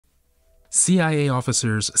CIA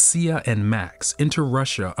officers Sia and Max enter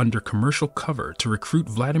Russia under commercial cover to recruit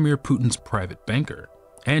Vladimir Putin's private banker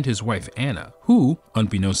and his wife Anna, who,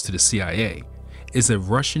 unbeknownst to the CIA, is a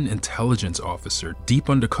Russian intelligence officer deep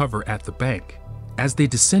undercover at the bank. As they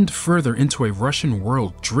descend further into a Russian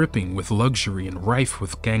world dripping with luxury and rife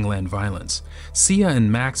with gangland violence, Sia and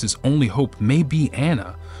Max's only hope may be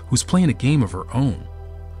Anna, who's playing a game of her own.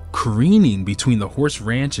 Careening between the horse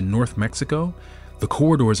ranch in North Mexico, the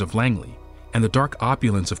corridors of Langley, and the dark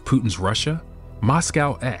opulence of Putin's Russia,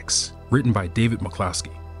 Moscow X, written by David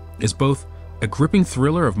McCloskey, is both a gripping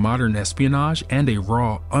thriller of modern espionage and a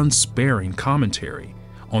raw, unsparing commentary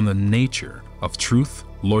on the nature of truth,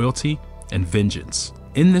 loyalty, and vengeance.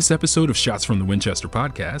 In this episode of Shots from the Winchester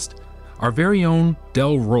podcast, our very own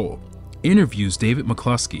Del Roll interviews David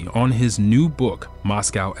McCloskey on his new book,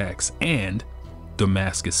 Moscow X and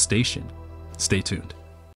Damascus Station. Stay tuned.